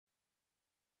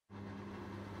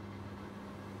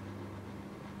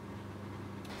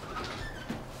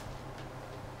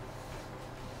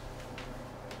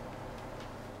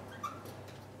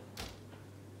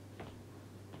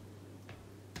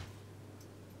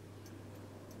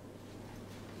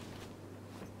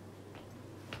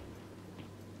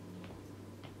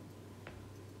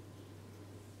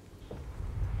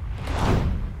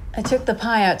I took the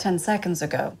pie out 10 seconds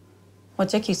ago. What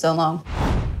took you so long?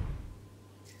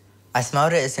 I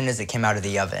smelled it as soon as it came out of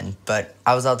the oven, but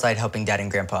I was outside helping Dad and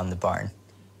Grandpa in the barn.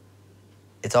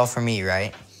 It's all for me,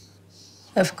 right?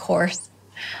 Of course.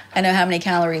 I know how many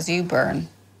calories you burn.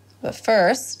 But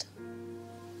first...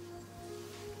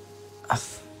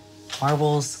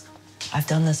 Marbles, I've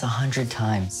done this 100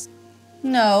 times.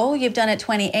 No, you've done it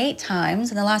 28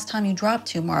 times, and the last time you dropped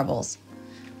 2 marbles.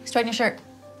 Straighten your shirt.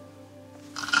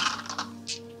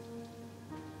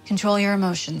 Control your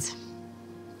emotions.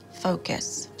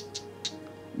 Focus.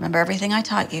 Remember everything I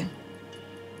taught you.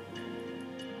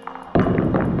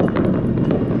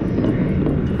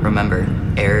 Remember,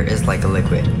 air is like a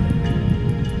liquid.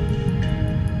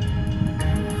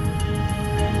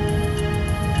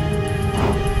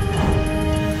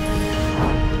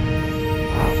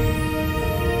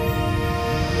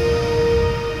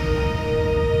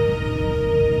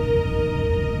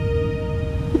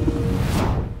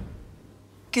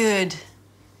 Good.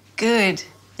 Good.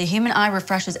 The human eye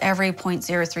refreshes every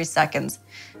 0.03 seconds.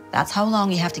 That's how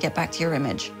long you have to get back to your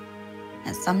image.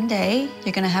 And someday,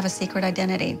 you're gonna have a secret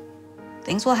identity.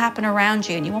 Things will happen around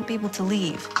you and you won't be able to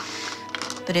leave.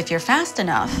 But if you're fast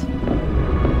enough,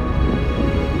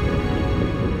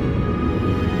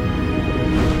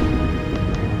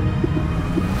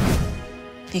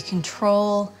 if you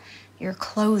control your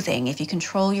clothing, if you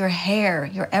control your hair,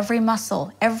 your every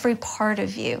muscle, every part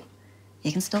of you,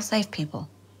 you can still save people.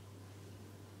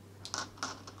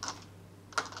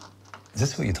 Is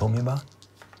this what you told me about?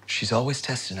 She's always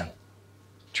testing him,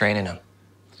 training him.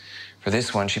 For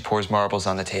this one, she pours marbles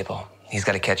on the table. He's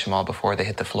got to catch them all before they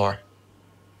hit the floor.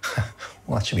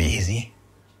 Well, that should be easy.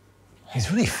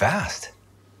 He's really fast.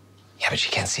 Yeah, but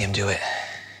she can't see him do it.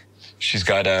 She's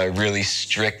got a really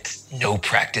strict no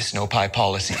practice, no pie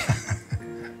policy.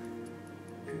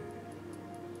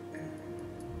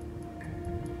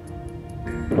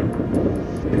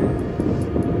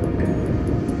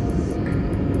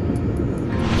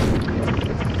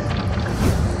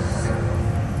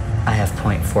 I have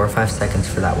 0.45 seconds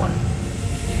for that one.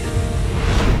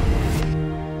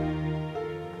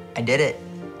 I did it.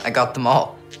 I got them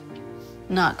all.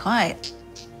 Not quite.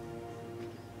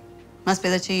 Must be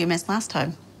the 2 you missed last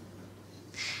time.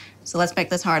 So let's make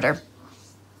this harder.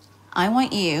 I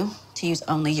want you to use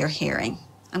only your hearing.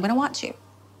 I'm gonna watch you.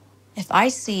 If I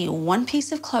see one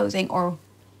piece of clothing or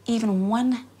even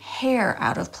one hair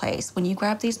out of place when you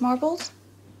grab these marbles,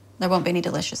 there won't be any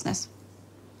deliciousness.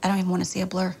 I don't even want to see a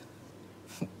blur.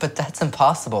 But that's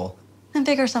impossible. Then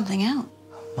figure something out.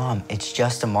 Mom, it's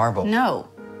just a marble. No.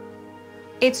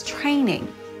 It's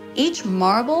training. Each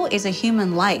marble is a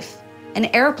human life, an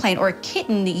airplane or a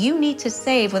kitten that you need to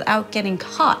save without getting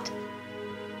caught.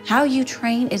 How you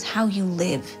train is how you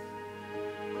live.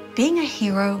 Being a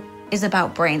hero is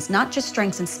about brains, not just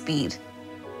strength and speed.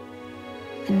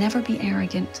 And never be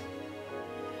arrogant.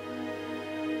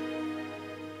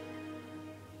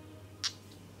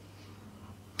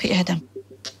 Put your head down.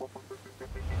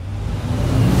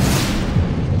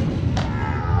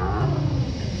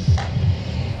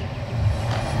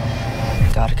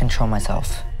 Gotta control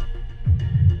myself.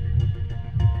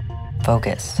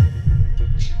 Focus.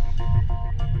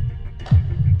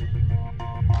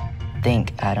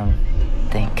 Think, Adam.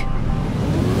 Think.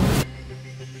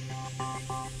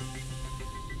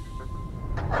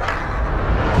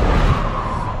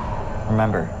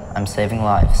 Remember, I'm saving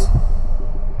lives.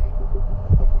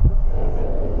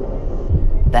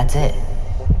 That's it.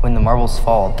 When the marbles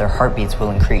fall, their heartbeats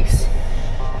will increase.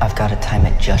 I've got to time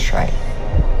it just right.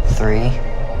 3,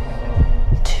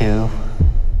 2,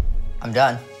 I'm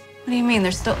done. What do you mean?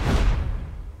 There's still...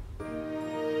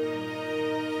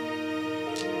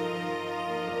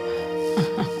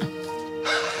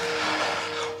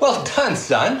 Well done,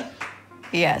 son.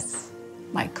 Yes,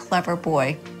 my clever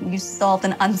boy. You solved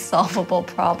an unsolvable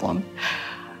problem.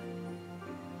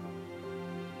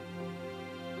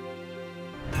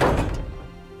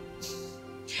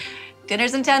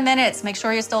 Dinner's in 10 minutes. Make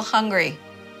sure you're still hungry.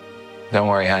 Don't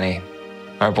worry, honey.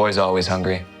 Our boy's always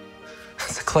hungry.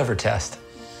 That's a clever test.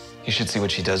 You should see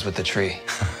what she does with the tree.